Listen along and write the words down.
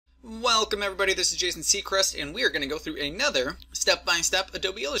Welcome everybody, this is Jason Seacrest, and we are going to go through another step-by-step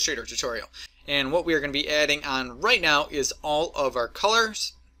Adobe Illustrator tutorial. And what we are going to be adding on right now is all of our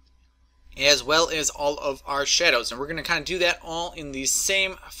colors, as well as all of our shadows. And we're going to kind of do that all in the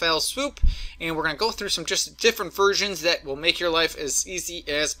same file swoop, and we're going to go through some just different versions that will make your life as easy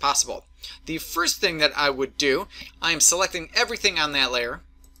as possible. The first thing that I would do, I am selecting everything on that layer.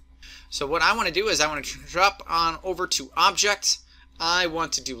 So what I want to do is I want to drop on over to Object. I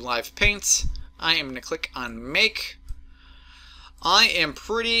want to do Live Paint. I am going to click on Make. I am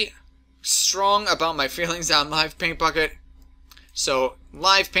pretty strong about my feelings on Live Paint Bucket. So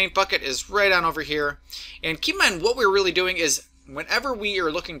Live Paint Bucket is right on over here. And keep in mind, what we're really doing is whenever we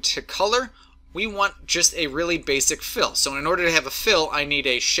are looking to color, we want just a really basic fill. So in order to have a fill, I need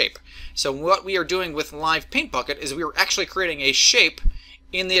a shape. So what we are doing with Live Paint Bucket is we are actually creating a shape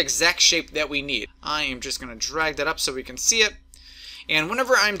in the exact shape that we need. I am just going to drag that up so we can see it. And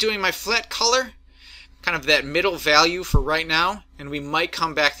whenever I'm doing my flat color, kind of that middle value for right now, and we might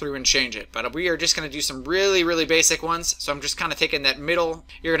come back through and change it. But we are just going to do some really basic ones. So I'm just kind of taking that middle.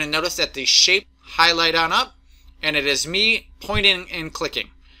 You're going to notice that the shape highlight on up, and it is me pointing and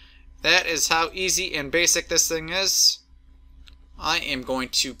clicking. That is how easy and basic this thing is. I am going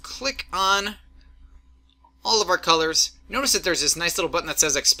to click on all of our colors. Notice that there's this nice little button that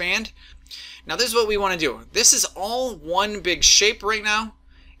says Expand. Now this is what we want to do. This is all one big shape right now,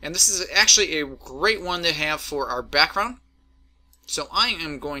 and this is actually a great one to have for our background. So I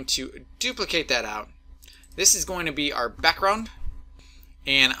am going to duplicate that out. This is going to be our background,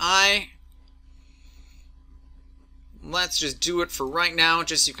 and let's just do it for right now,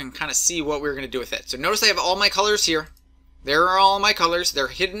 just so you can kind of see what we're going to do with it. So notice I have all my colors here. There are all my colors. They're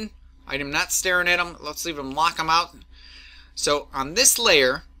hidden. I am not staring at them. Let's leave them, lock them out. So on this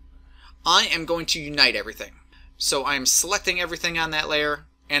layer, I am going to unite everything. So I'm selecting everything on that layer,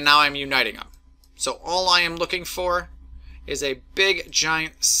 and now I'm uniting them. So all I am looking for is a big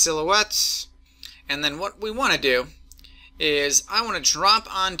giant silhouette. And then what we want to do is I want to drop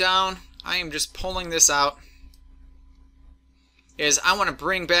on down. I am just pulling this out. I want to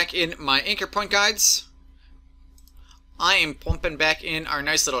bring back in my anchor point guides. I am pumping back in our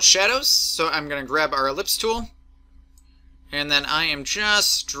nice little shadows. So I'm going to grab our ellipse tool. And then I am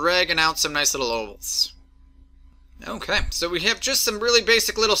just dragging out some nice little ovals. Okay, so we have just some really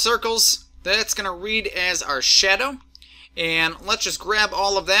basic little circles. That's going to read as our shadow. And let's just grab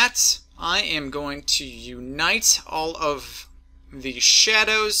all of that. I am going to unite all of the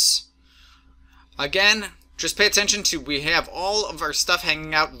shadows. Again, just pay attention to we have all of our stuff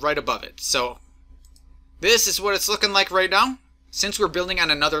hanging out right above it. So this is what it's looking like right now. Since we're building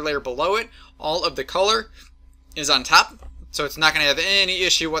on another layer below it, all of the color is on top. So it's not going to have any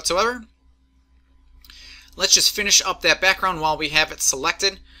issue whatsoever. Let's just finish up that background while we have it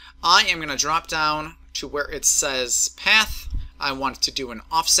selected. I am going to drop down to where it says Path. I want to do an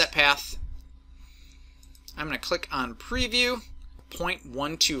offset path. I'm going to click on Preview,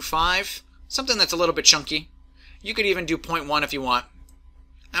 0.125, something that's a little bit chunky. You could even do 0.1 if you want.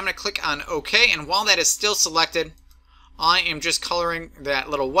 I'm going to click on OK, and while that is still selected, I am just coloring that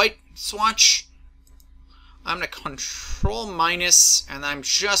little white swatch. I'm going to Control minus, and I'm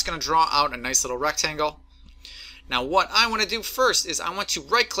just going to draw out a nice little rectangle. Now what I want to do first is I want to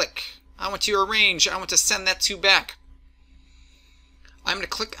right click. I want to arrange. I want to send that to back. I'm going to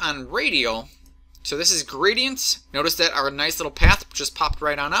click on radial. So this is gradient. Notice that our nice little path just popped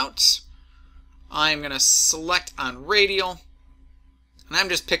right on out. I'm going to select on radial. And I'm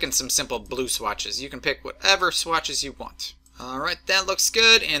just picking some simple blue swatches. You can pick whatever swatches you want. Alright, that looks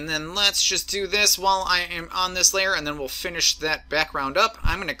good, and then let's just do this while I am on this layer, and then we'll finish that background up.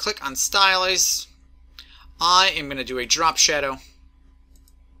 I'm going to click on Stylize. I am going to do a drop shadow.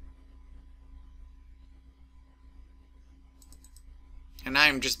 And I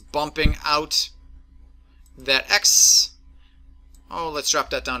am just bumping out that X. Oh, let's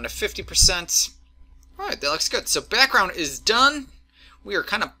drop that down to 50%. Alright, that looks good. So background is done. We are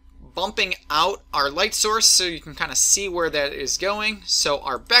kind of bumping out our light source so you can kind of see where that is going. So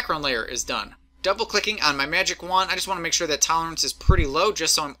our background layer is done. Double clicking on my magic wand, I just want to make sure that tolerance is pretty low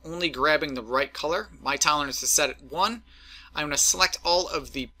just so I'm only grabbing the right color. My tolerance is set at 1. I'm going to select all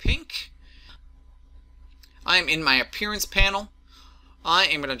of the pink. I am in my appearance panel. I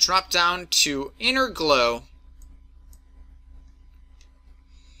am going to drop down to Inner Glow.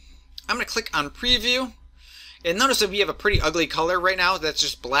 I'm going to click on Preview. And notice that we have a pretty ugly color right now that's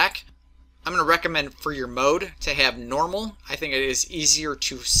just black. I'm going to recommend for your mode to have normal. I think it is easier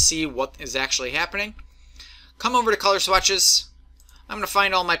to see what is actually happening. Come over to color swatches. I'm going to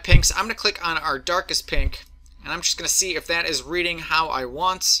find all my pinks. I'm going to click on our darkest pink, and I'm just going to see if that is reading how I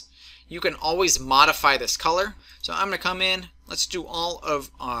want. you can always modify this color. So I'm going to come in, let's do all of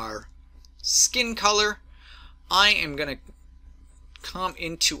our skin color. I am going to come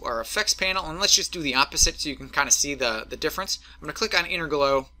into our effects panel, and let's just do the opposite so you can kind of see the difference. I'm going to click on Inner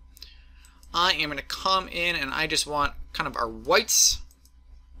Glow. I am going to come in and I just want kind of our whites.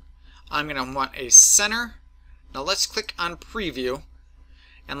 I'm going to want a center. Now let's click on Preview,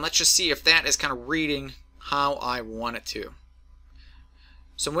 and let's just see if that is kind of reading how I want it to.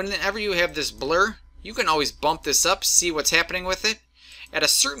 So whenever you have this blur, you can always bump this up, see what's happening with it. At a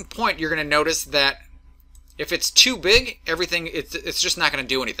certain point, you're going to notice that if it's too big, it's just not going to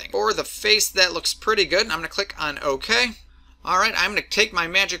do anything. For the face, that looks pretty good. I'm going to click on OK. Alright, I'm going to take my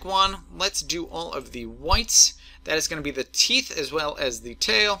magic wand. Let's do all of the whites. That is going to be the teeth as well as the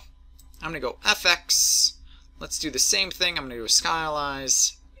tail. I'm going to go FX. Let's do the same thing. I'm going to do a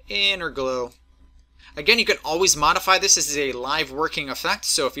stylize, Inner Glow. Again, you can always modify this. This is a live working effect,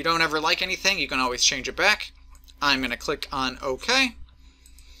 so if you don't ever like anything, you can always change it back. I'm going to click on OK.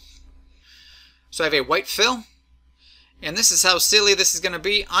 So I have a white fill, and this is how silly this is going to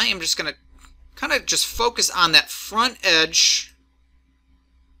be. I am just going to kind of just focus on that front edge.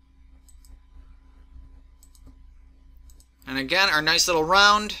 And again, our nice little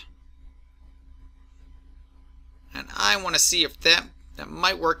round. And I want to see if that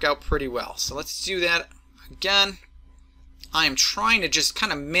might work out pretty well. So let's do that again. I am trying to just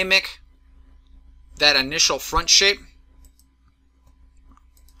kind of mimic that initial front shape.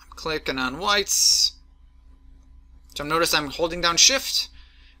 I'm clicking on whites. So notice I'm holding down Shift.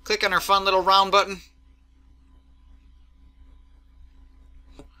 Click on our fun little round button.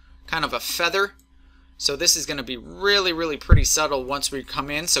 Kind of a feather. So this is going to be really, really pretty subtle once we come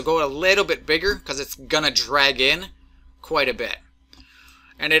in. So go a little bit bigger because it's going to drag in quite a bit.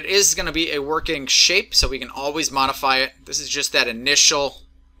 And it is going to be a working shape, so we can always modify it. This is just that initial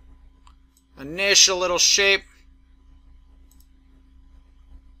little shape.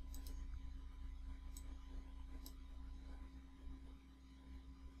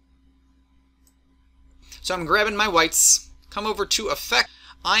 So I'm grabbing my whites, come over to Effect.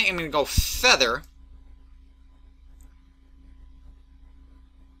 I am going to go Feather.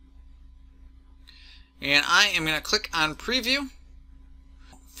 And I am going to click on Preview.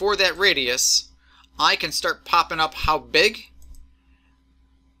 For that radius, I can start popping up how big.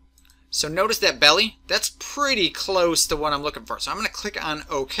 So notice that belly. That's pretty close to what I'm looking for. So I'm going to click on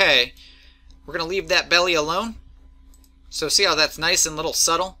OK. We're going to leave that belly alone. So see how that's nice and little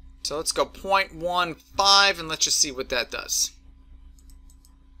subtle? So let's go 0.15 and let's just see what that does.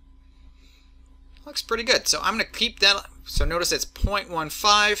 Looks pretty good. So I'm going to keep that. So notice it's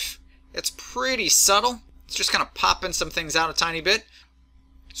 0.15. It's pretty subtle. It's just kind of popping some things out a tiny bit.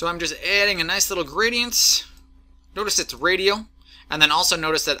 So I'm just adding a nice little gradient. Notice it's radial. And then also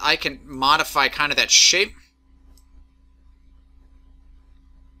notice that I can modify kind of that shape.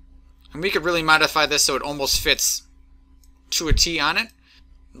 And we could really modify this so it almost fits to a T on it.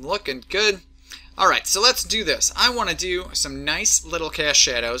 Looking good. Alright, so let's do this. I want to do some nice little cast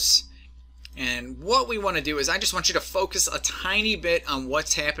shadows. And what we want to do is I just want you to focus a tiny bit on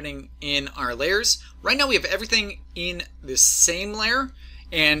what's happening in our layers. Right now we have everything in the same layer.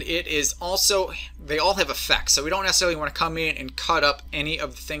 And it is also, they all have effects. So we don't necessarily want to come in and cut up any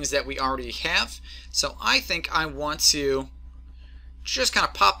of the things that we already have. So I think I want to just kind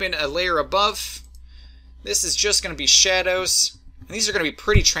of pop in a layer above. This is just going to be shadows. And these are going to be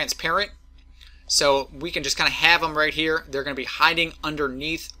pretty transparent. So we can just kind of have them right here. They're going to be hiding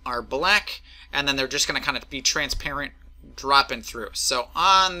underneath our black. And then they're just going to kind of be transparent, dropping through. So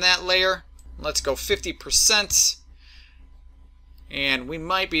on that layer, let's go 50%. And we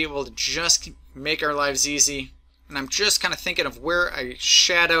might be able to just make our lives easy. And I'm just kind of thinking of where a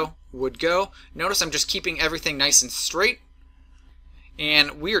shadow would go. Notice I'm just keeping everything nice and straight.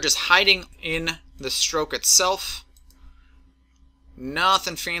 And we are just hiding in the stroke itself.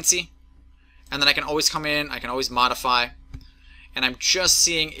 Nothing fancy. And then I can always come in, I can always modify. And I'm just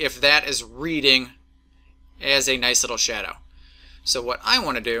seeing if that is reading as a nice little shadow. So what I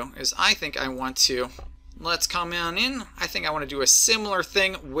want to do is I think I want to... Let's come on in. I think I want to do a similar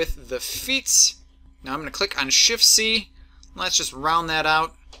thing with the feet. Now I'm going to click on Shift-C. Let's just round that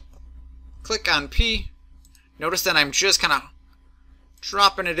out. Click on P. Notice that I'm just kind of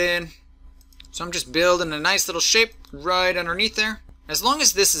dropping it in. So I'm just building a nice little shape right underneath there. As long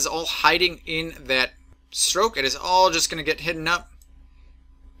as this is all hiding in that stroke, it is all just going to get hidden up.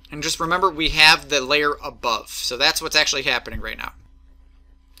 And just remember, we have the layer above. So that's what's actually happening right now.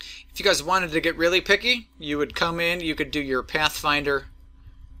 If you guys wanted to get really picky, you would come in, you could do your Pathfinder.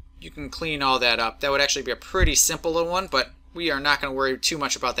 You can clean all that up. That would actually be a pretty simple little one, but we are not going to worry too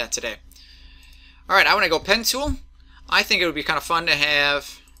much about that today. Alright, I want to go pen tool. I think it would be kind of fun to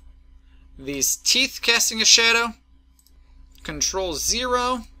have these teeth casting a shadow. Control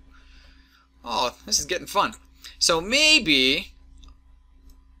 0. Oh, this is getting fun. So maybe...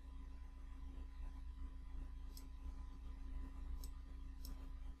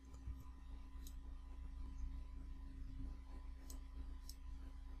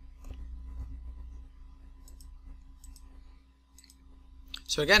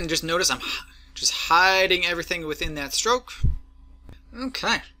 So again, just notice I'm just hiding everything within that stroke.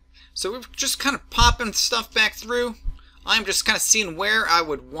 Okay, so we're just kind of popping stuff back through. I'm just kind of seeing where I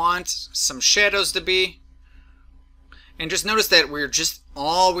would want some shadows to be. And just notice that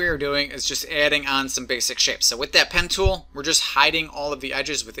all we're doing is just adding on some basic shapes. So with that pen tool, we're just hiding all of the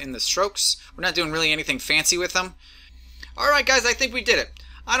edges within the strokes. We're not doing really anything fancy with them. Alright guys, I think we did it.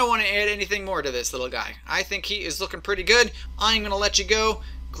 I don't want to add anything more to this little guy. I think he is looking pretty good. I'm going to let you go.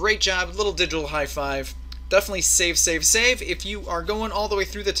 Great job. Little digital high five. Definitely save, save, save. If you are going all the way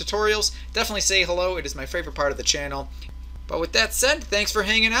through the tutorials, definitely say hello. It is my favorite part of the channel. But with that said, thanks for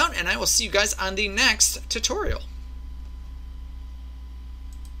hanging out, and I will see you guys on the next tutorial.